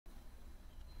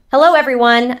Hello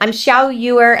everyone, I'm Xiao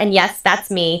Yuer, and yes, that's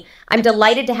me. I'm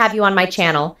delighted to have you on my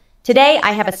channel. Today,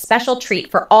 I have a special treat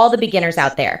for all the beginners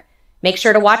out there. Make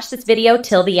sure to watch this video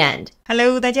till the end.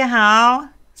 Hello， 大家好，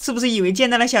是不是以为见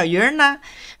到了小鱼儿呢？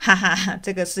哈哈，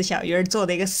这个是小鱼儿做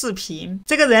的一个视频。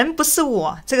这个人不是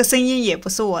我，这个声音也不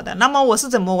是我的。那么我是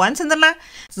怎么完成的呢？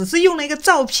只是用了一个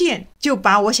照片，就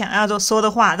把我想要说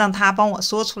的话让他帮我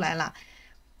说出来了。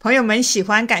朋友们喜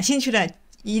欢、感兴趣的，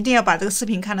一定要把这个视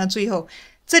频看到最后。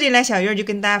这里呢，小鱼儿就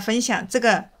跟大家分享这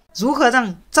个如何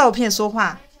让照片说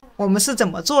话，我们是怎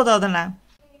么做到的呢？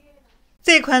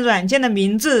这款软件的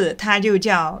名字它就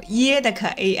叫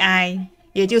AI，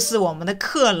 也就是我们的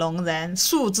克隆人、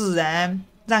数字人，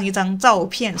让一张照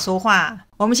片说话。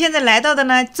我们现在来到的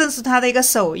呢，正是它的一个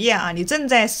首页啊，你正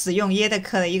在使用 AI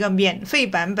的一个免费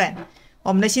版本。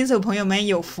我们的新手朋友们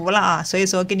有福了啊，所以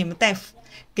说给你们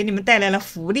带来了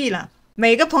福利了。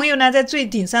每个朋友呢，在最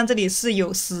顶上这里是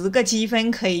有10个积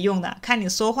分可以用的，看你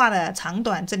说话的长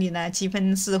短，这里呢积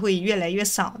分是会越来越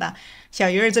少的。小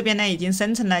鱼儿这边呢已经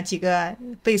生成了几个，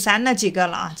被删了几个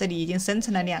了啊，这里已经生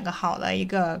成了2个好的一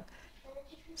个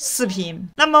视频。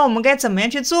那么我们该怎么样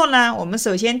去做呢？我们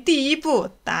首先第一步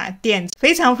点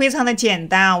非常的简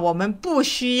单啊，我们不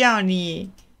需要你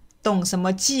懂什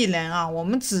么技能啊，我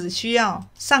们只需要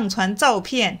上传照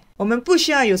片，我们不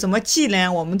需要有什么技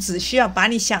能，我们只需要把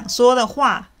你想说的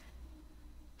话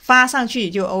发上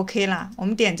去就 OK 了。我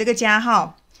们点这个加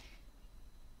号，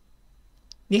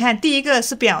你看第一个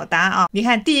是表达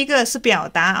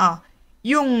啊，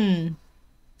用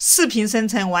视频生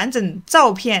成完整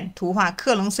照片、图画、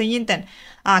克隆声音等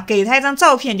啊，给他一张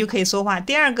照片就可以说话。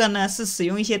第二个呢是使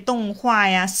用一些动画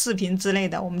呀、视频之类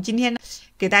的。我们今天呢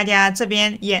给大家这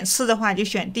边演示的话，就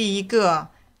选第一个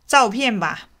照片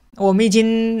吧。我们已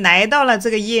经来到了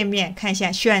这个页面，看一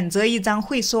下选择一张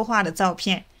会说话的照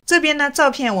片。这边呢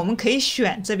照片我们可以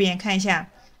选，这边看一下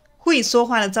会说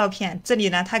话的照片，这里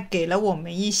呢它给了我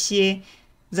们一些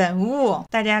人物，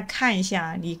大家看一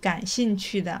下你感兴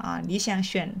趣的啊，你想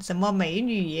选什么美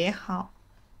女也好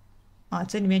啊，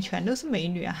这里面全都是美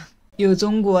女啊，有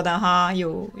中国的哈，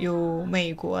有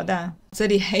美国的，这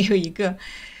里还有一个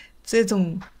这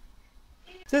种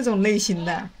类型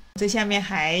的，这下面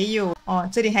还有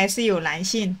这里还是有男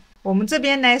性。我们这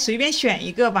边来随便选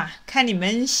一个吧，看你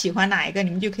们喜欢哪一个，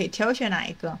你们就可以挑选哪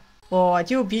一个。我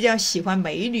就比较喜欢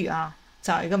美女啊，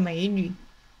找一个美女，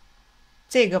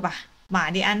这个吧，玛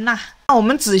丽安娜。我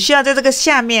们只需要在这个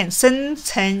下面生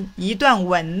成一段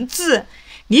文字，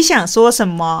你想说什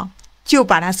么就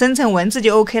把它生成文字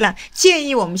就 OK 了。建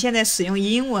议我们现在使用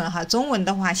英文哈，中文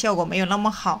的话效果没有那么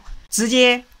好，直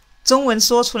接中文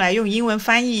说出来，用英文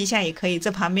翻译一下也可以。这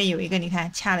旁边有一个，你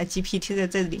看，ChatGPT 在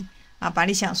这里啊，把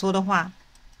你想说的话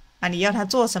啊，你要它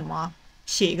做什么，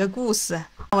写一个故事。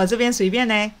我这边随便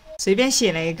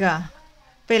写了一个，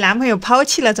被男朋友抛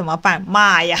弃了怎么办？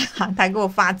妈呀，他给我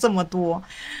发这么多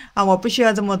啊，我不需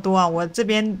要这么多啊，我这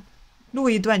边录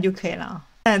一段就可以了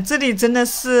啊。这里真的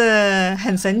是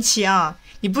很神奇啊，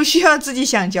你不需要自己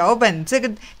想脚本，这个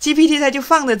GPT 它就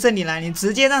放在这里了，你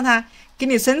直接让它给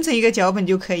你生成一个脚本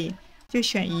就可以，就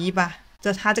选1吧。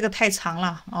它这个太长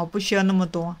了哦，不需要那么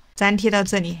多，粘贴到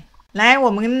这里。来，我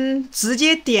们直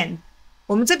接点，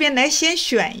我们这边来先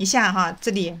选一下哈，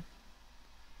这里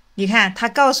你看，它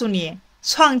告诉你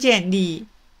创建你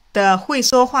的会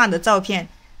说话的照片，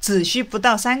只需不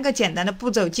到3个简单的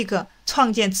步骤即可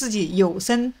创建自己有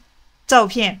声照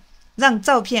片，让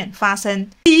照片发声。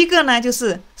第一个呢就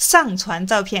是上传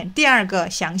照片，第二个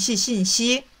详细信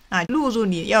息啊，录入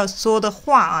你要说的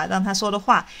话啊，让他说的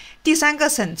话。第3个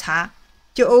审查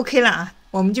就 OK 了啊，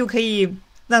我们就可以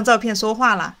让照片说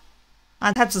话了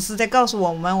啊。他只是在告诉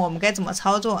我们该怎么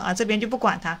操作啊，这边就不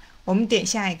管它。我们点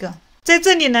下一个。在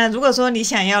这里呢，如果说你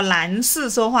想要男士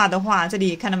说话的话，这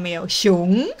里看到没有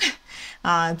熊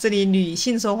啊，这里女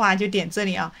性说话就点这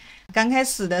里啊。刚开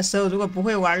始的时候如果不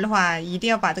会玩的话，一定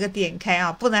要把这个点开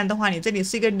啊，不然的话你这里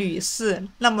是一个女士，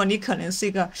那么你可能是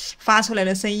一个发出来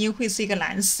的声音会是一个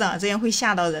男士啊，这样会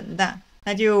吓到人的，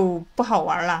那就不好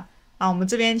玩了啊。我们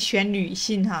这边选女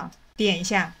性哈，点一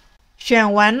下，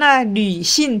选完了女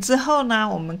性之后呢，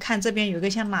我们看这边有一个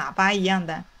像喇叭一样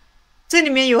的，这里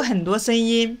面有很多声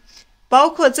音，包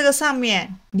括这个上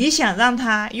面你想让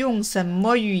它用什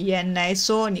么语言来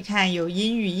说，你看有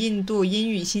英语印度、英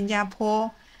语新加坡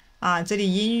啊，这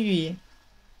里英语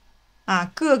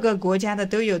啊，各个国家的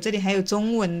都有，这里还有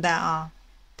中文的啊，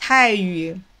泰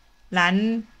语、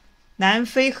南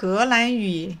非荷兰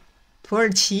语、土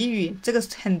耳其语，这个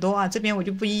很多啊，这边我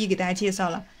就不一一给大家介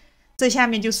绍了。这下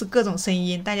面就是各种声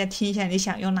音，大家听一下你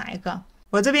想用哪一个。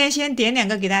我这边先点2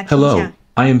个给大家听一下。 Hello,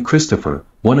 I am Christopher,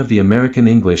 one of the American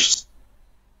English.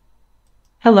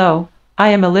 Hello,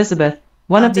 I am Elizabeth,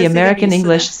 one of the 这是一个 American 女士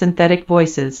的。 English synthetic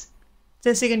voices.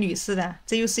 这是一个女士的，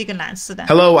这又是一个男士的。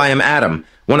 Hello, I am Adam,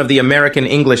 one of the American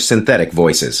English synthetic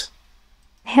voices.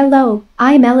 Hello,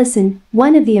 I'm Allison,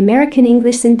 one of the American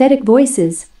English synthetic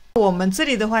voices. 我们这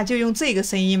里的话就用这个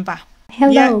声音吧。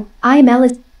 Hello, I'm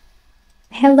Alice.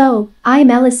 Hello, I'm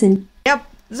Allison. 要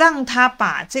让他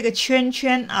把这个圈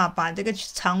圈啊，把这个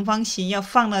长方形要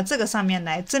放到这个上面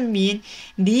来，证明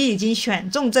你已经选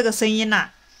中这个声音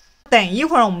了。等一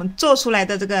会儿我们做出来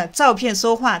的这个照片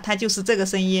说话，它就是这个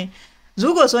声音。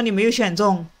如果说你没有选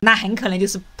中，那很可能就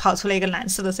是跑出来一个男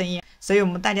士的声音。所以我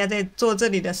们大家在做这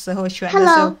里的时候选的时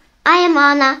候 Hello, I am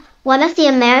Anna, one of the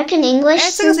American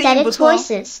English 这个声音不 synthetic 错哦。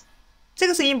 voices. 这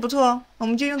个声音不错哦，我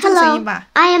们就用这个声 Hello, 音吧。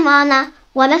 I am Anna,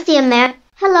 one of the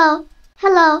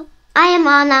Hello, I am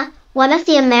Anna, one of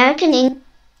the American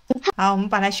好，我们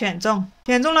把它选中。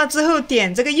选中了之后，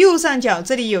点这个右上角，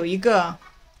这里有一个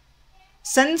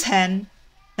生成，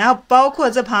然后包括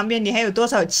这旁边你还有多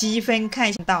少积分，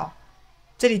看到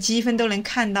这里积分都能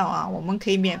看到啊。我们可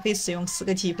以免费使用10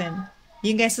个积分，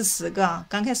应该是10个啊。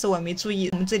刚开始我没注意，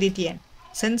我们这里点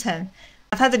生成，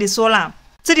它这里说了，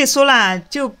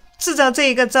就制造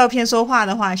这一个照片说话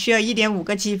的话，需要1.5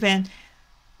个积分。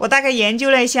我大概研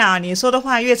究了一下啊，你说的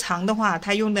话越长的话，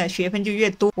它用的学分就越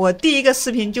多。我第一个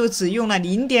视频就只用了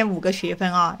0.5个学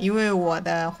分啊，因为我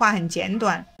的话很简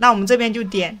短。那我们这边就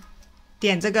点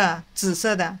这个紫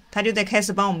色的，它就在开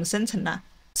始帮我们生成了。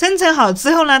生成好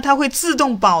之后呢，它会自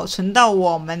动保存到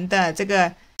我们的这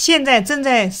个现在正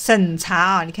在审查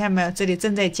啊，你看没有？这里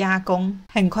正在加工，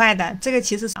很快的。这个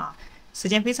其实啊，时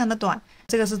间非常的短。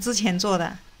这个是之前做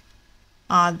的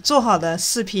啊，做好的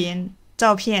视频。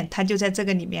照片它就在这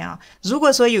个里面啊。如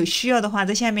果说有需要的话，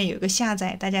这下面有一个下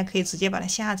载，大家可以直接把它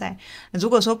下载。如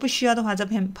果说不需要的话，这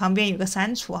旁边有个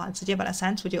删除啊，直接把它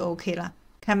删除就 OK 了。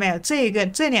看没有？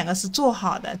这两个是做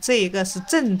好的，这一个是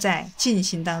正在进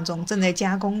行当中，正在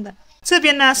加工的。这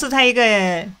边呢是它一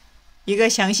个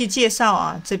详细介绍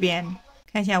啊。这边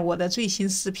看一下我的最新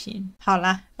视频，好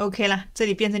了 ，OK 了，这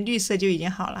里变成绿色就已经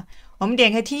好了。我们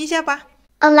点开听一下吧。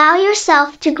Allow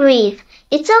yourself to grieve.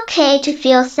 It's okay to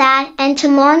feel sad and to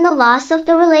mourn the loss of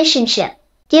the relationship.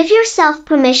 Give yourself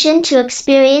permission to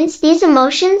experience these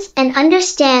emotions and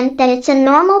understand that it's a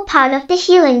normal part of the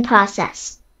healing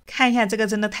process. 看一下这个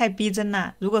真的太逼真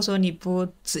了，如果说你不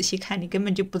仔细看，你根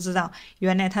本就不知道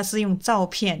原来他是用照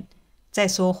片在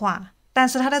说话，但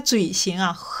是他的嘴型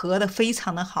啊合得非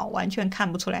常的好，完全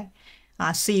看不出来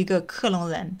啊是一个克隆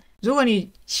人。如果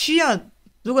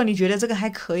你觉得这个还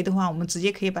可以的话，我们直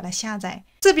接可以把它下载。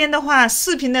这边的话，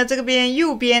视频的这边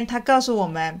右边，它告诉我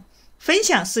们分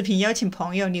享视频，邀请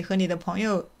朋友，你和你的朋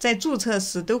友在注册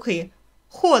时都可以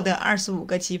获得25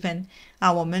个积分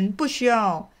啊。我们不需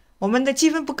要，我们的积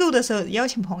分不够的时候，邀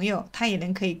请朋友，他也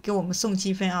能可以给我们送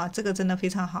积分啊。这个真的非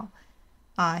常好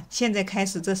啊！现在开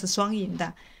始，这是双赢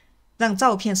的，让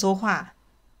照片说话，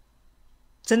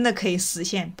真的可以实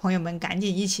现。朋友们，赶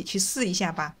紧一起去试一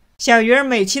下吧。小鱼儿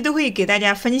每期都会给大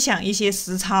家分享一些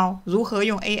实操，如何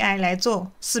用 AI 来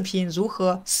做视频，如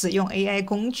何使用 AI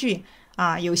工具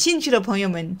啊！有兴趣的朋友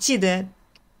们记得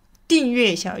订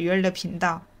阅小鱼儿的频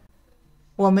道。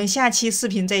我们下期视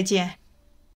频再见。